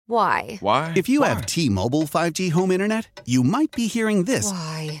Why? Why? If you have T-Mobile 5G home internet, you might be hearing this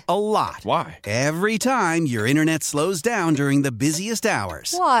Why? a lot. Why? Every time your internet slows down during the busiest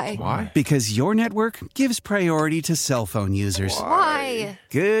hours. Why? Why? Because your network gives priority to cell phone users. Why?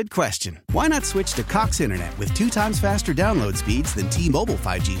 Good question. Why not switch to Cox Internet with 2 times faster download speeds than T-Mobile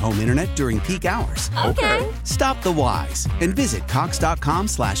 5G home internet during peak hours? Okay. Stop the whys and visit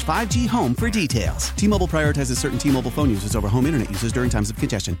cox.com/5G home for details. T-Mobile prioritizes certain T-Mobile phone users over home internet users during times of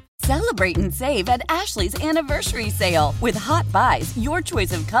congestion. Celebrate and save at Ashley's Anniversary Sale. With Hot Buys, your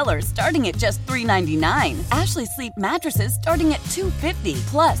choice of colors starting at just $3.99. Ashley Sleep mattresses starting at $2.50.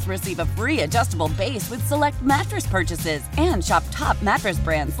 Plus, receive a free adjustable base with select mattress purchases. And shop top mattress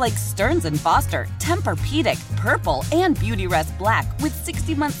brands like Stearns & Foster, Tempur-Pedic, Purple, and Beautyrest Black with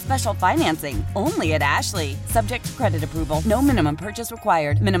 60-month special financing. Only at Ashley. Subject to credit approval. No minimum purchase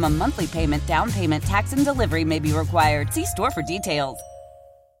required. Minimum monthly payment, down payment, tax, and delivery may be required. See store for details.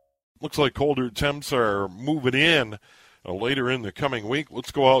 Looks like colder temps are moving in later in the coming week.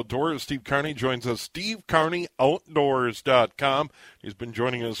 Let's go outdoors. Steve Carney joins us. Steve Carney, outdoors.com. He's been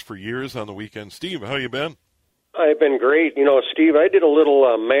joining us for years on the weekend. Steve, how you been? I've been great. You know, Steve, I did a little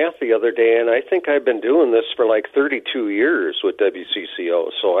math the other day, and I think I've been doing this for like 32 years with WCCO.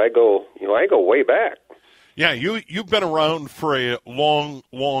 So I go way back. Yeah, you've been around for a long,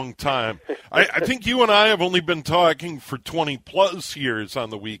 long time. I think you and I have only been talking for 20-plus years on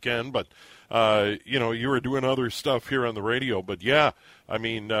the weekend, but, you were doing other stuff here on the radio. But, yeah, I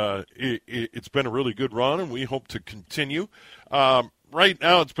mean, it's been a really good run, and we hope to continue. Right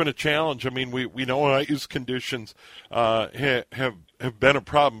now it's been a challenge. I mean, we know ice conditions have been a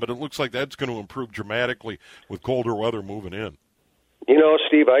problem, but it looks like that's going to improve dramatically with colder weather moving in. You know,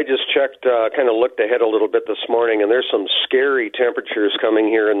 Steve, I just checked, kind of looked ahead a little bit this morning, and there's some scary temperatures coming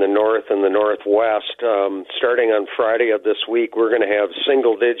here in the north and the northwest. Starting on Friday of this week, we're going to have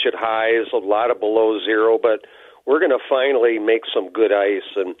single-digit highs, a lot of below zero, but we're going to finally make some good ice.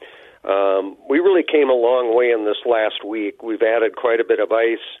 And we really came a long way in this last week. We've added quite a bit of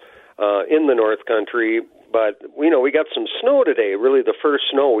ice in the North Country, but, we got some snow today, really the first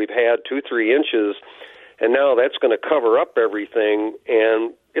snow we've had, 2-3 inches. And now that's going to cover up everything,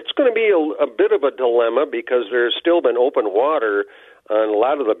 and it's going to be a bit of a dilemma because there's still been open water on a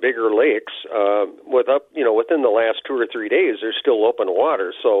lot of the bigger lakes. Within the last 2 or 3 days, there's still open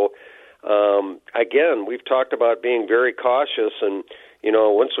water. So, again, we've talked about being very cautious, and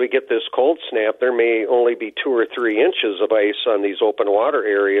once we get this cold snap, there may only be 2 or 3 inches of ice on these open water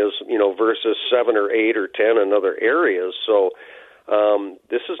areas, versus 7 or 8 or 10 in other areas. So.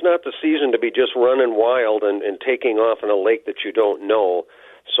 This is not the season to be just running wild and taking off in a lake that you don't know.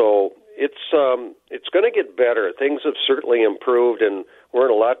 So it's going to get better. Things have certainly improved, and we're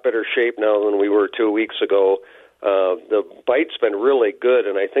in a lot better shape now than we were 2 weeks ago. The bite's been really good,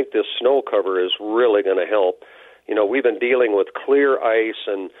 and I think this snow cover is really going to help. We've been dealing with clear ice,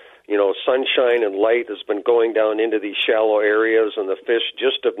 and sunshine and light has been going down into these shallow areas, and the fish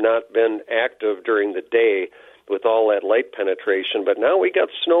just have not been active during the day with all that light penetration. But now we got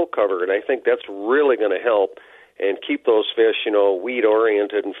snow cover, and I think that's really going to help and keep those fish,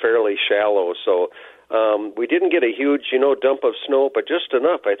 weed-oriented and fairly shallow. So we didn't get a huge, dump of snow, but just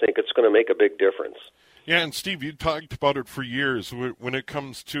enough. I think it's going to make a big difference. Yeah, and Steve, you talked about it for years when it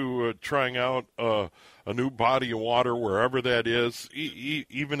comes to trying out a new body of water, wherever that is,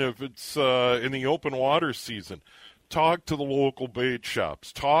 even if it's in the open water season. Talk to the local bait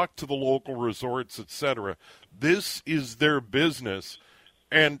shops, talk to the local resorts, etc. This is their business,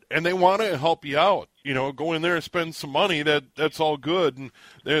 and they want to help you out. Go in there and spend some money. That's all good, and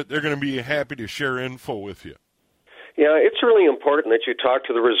they're going to be happy to share info with you. Yeah, it's really important that you talk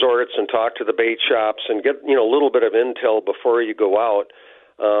to the resorts and talk to the bait shops and get a little bit of intel before you go out.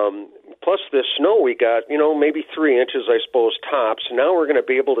 Plus this snow we got, maybe 3 inches, I suppose, tops. Now we're going to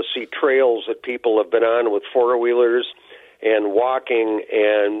be able to see trails that people have been on with four-wheelers and walking,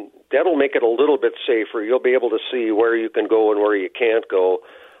 and that'll make it a little bit safer. You'll be able to see where you can go and where you can't go.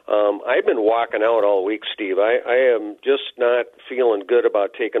 I've been walking out all week, Steve. I am just not feeling good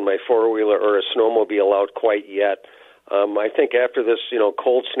about taking my four-wheeler or a snowmobile out quite yet. I think after this,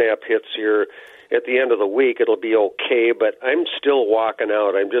 cold snap hits here at the end of the week, it'll be okay, but I'm still walking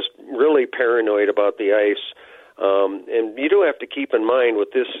out. I'm just really paranoid about the ice. And you do have to keep in mind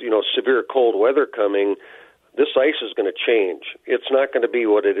with this, severe cold weather coming, this ice is going to change. It's not going to be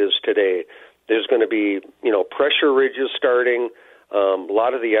what it is today. There's going to be, pressure ridges starting. A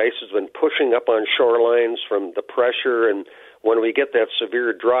lot of the ice has been pushing up on shorelines from the pressure, and when we get that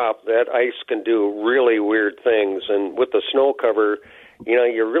severe drop, that ice can do really weird things. And with the snow cover,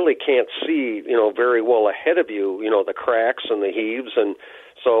 you really can't see, very well ahead of you, the cracks and the heaves. And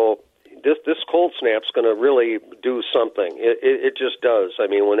So this cold snap's going to really do something. It just does. I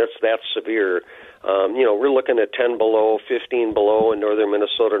mean, when it's that severe, we're looking at 10 below, 15 below in northern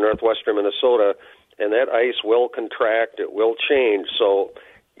Minnesota, northwestern Minnesota, and that ice will contract. It will change. So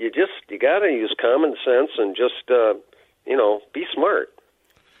you got to use common sense and just, be smart.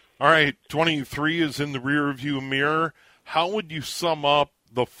 All right, 23 is in the rearview mirror. How would you sum up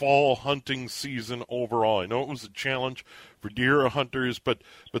the fall hunting season overall? I know it was a challenge for deer hunters, but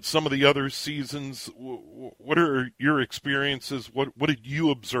some of the other seasons, what are your experiences? What did you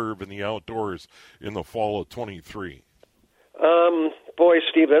observe in the outdoors in the fall of 23? Boy,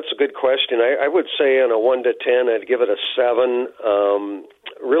 Steve, that's a good question. I would say on a 1 to 10, I'd give it a 7.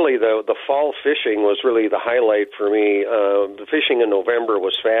 Really, the fall fishing was really the highlight for me. The fishing in November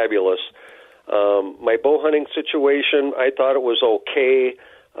was fabulous. My bow hunting situation, I thought it was okay.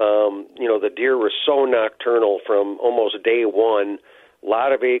 The deer were so nocturnal from almost day one. A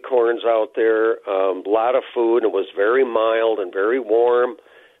lot of acorns out there, a lot of food. It was very mild and very warm.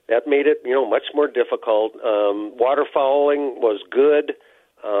 That made it, much more difficult. Waterfowling was good.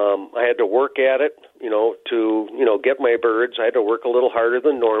 I had to work at it, to get my birds. I had to work a little harder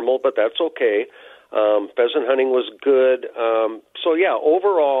than normal, but that's okay. Pheasant hunting was good.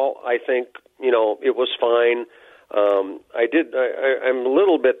 Overall, I think, it was fine. I'm a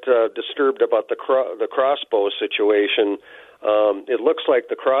little bit disturbed about the crossbow situation. It looks like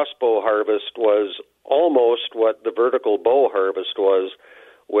the crossbow harvest was almost what the vertical bow harvest was,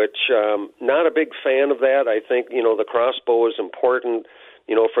 which not a big fan of that. I think, the crossbow is important,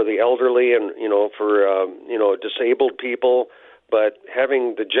 for the elderly and, for, disabled people. But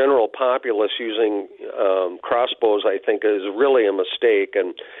having the general populace using crossbows, I think, is really a mistake.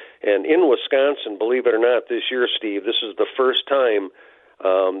 And in Wisconsin, believe it or not, this year, Steve, this is the first time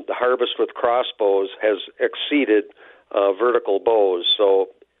the harvest with crossbows has exceeded vertical bows. So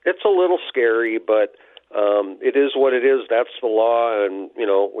it's a little scary, but it is what it is. That's the law, and,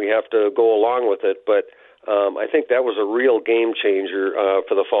 we have to go along with it. But I think that was a real game changer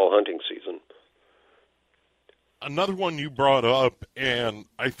for the fall hunting season. Another one you brought up, and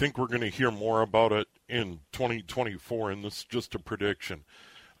I think we're going to hear more about it in 2024, and this is just a prediction,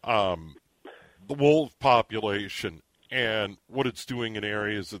 the wolf population and what it's doing in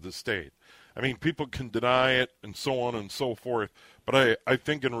areas of the state. I mean, people can deny it and so on and so forth, but I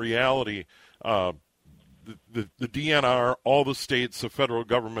think in reality, the DNR, all the states, the federal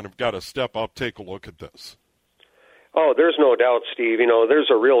government have got to step up, take a look at this. Oh, there's no doubt, Steve. There's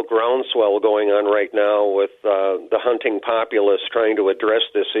a real groundswell going on right now with the hunting populace trying to address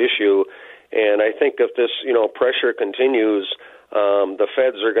this issue. And I think if this, pressure continues, the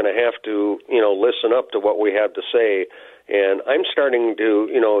feds are going to have to, listen up to what we have to say. And I'm starting to,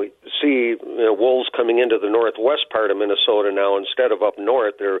 see wolves coming into the northwest part of Minnesota now instead of up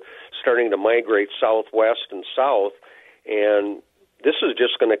north. They're starting to migrate southwest and south. And this is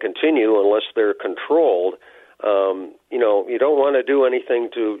just going to continue unless they're controlled. You don't want to do anything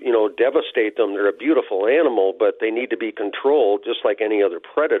to, devastate them. They're a beautiful animal, but they need to be controlled just like any other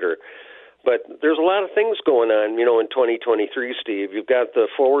predator. But there's a lot of things going on, in 2023, Steve. You've got the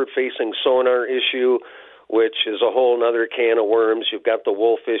forward-facing sonar issue, which is a whole other can of worms. You've got the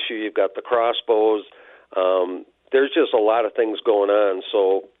wolf issue. You've got the crossbows. There's just a lot of things going on.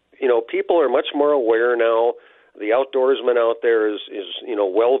 So, people are much more aware now. The outdoorsman out there is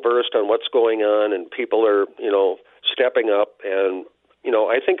well-versed on what's going on, and people are, stepping up. And,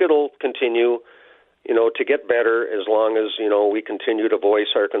 I think it'll continue, to get better as long as, we continue to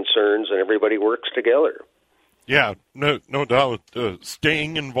voice our concerns and everybody works together. Yeah, no doubt.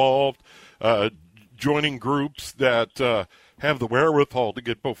 Staying involved, joining groups that have the wherewithal to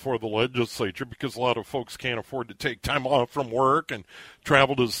get before the legislature, because a lot of folks can't afford to take time off from work and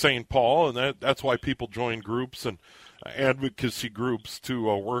travel to St. Paul, and that's why people join groups and advocacy groups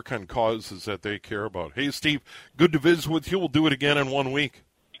to work on causes that they care about. Hey, Steve, good to visit with you. We'll do it again in 1 week.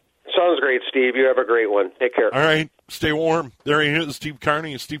 Sounds great, Steve. You have a great one. Take care. All right. Stay warm. There he is, Steve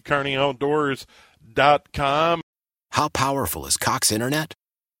Carney, SteveCarneyOutdoors.com. How powerful is Cox Internet?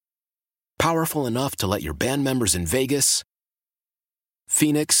 Powerful enough to let your band members in Vegas,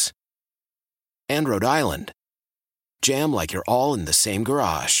 Phoenix, and Rhode Island jam like you're all in the same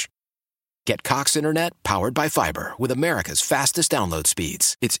garage. Get Cox Internet powered by fiber with America's fastest download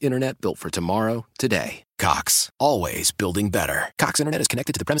speeds. It's internet built for tomorrow, today. Cox, always building better. Cox Internet is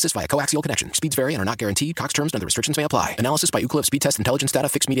connected to the premises via coaxial connection. Speeds vary and are not guaranteed. Cox terms and other restrictions may apply. Analysis by Ookla Speed Test Intelligence Data.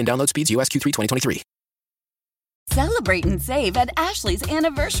 Fixed median download speeds. US Q3 2023. Celebrate and save at Ashley's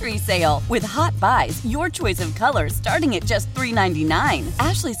Anniversary Sale. With Hot Buys, your choice of colors starting at just $3.99.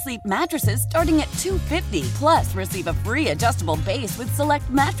 Ashley Sleep mattresses starting at $2.50. Plus, receive a free adjustable base with select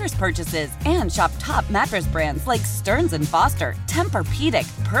mattress purchases. And shop top mattress brands like Stearns & Foster,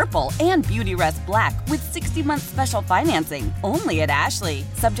 Tempur-Pedic, Purple, and Beautyrest Black with 60-month special financing. Only at Ashley.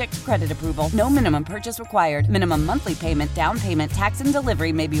 Subject to credit approval. No minimum purchase required. Minimum monthly payment, down payment, tax, and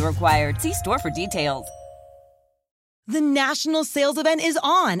delivery may be required. See store for details. The national sales event is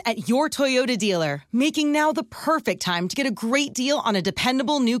on at your Toyota dealer, making now the perfect time to get a great deal on a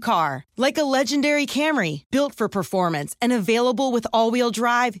dependable new car. Like a legendary Camry, built for performance and available with all-wheel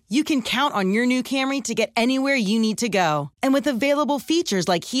drive, you can count on your new Camry to get anywhere you need to go. And with available features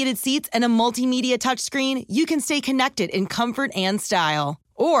like heated seats and a multimedia touchscreen, you can stay connected in comfort and style.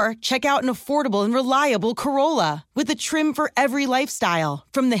 Or check out an affordable and reliable Corolla with a trim for every lifestyle,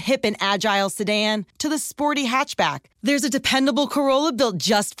 from the hip and agile sedan to the sporty hatchback. There's a dependable Corolla built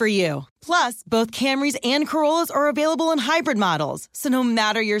just for you. Plus, both Camrys and Corollas are available in hybrid models, so no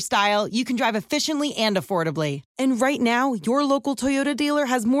matter your style, you can drive efficiently and affordably. And right now, your local Toyota dealer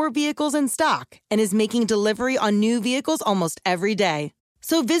has more vehicles in stock and is making delivery on new vehicles almost every day.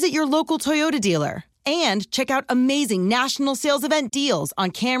 So visit your local Toyota dealer. And check out amazing national sales event deals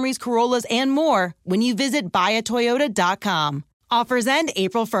on Camrys, Corollas, and more when you visit buyatoyota.com. Offers end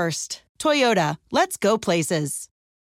April 1st. Toyota, let's go places.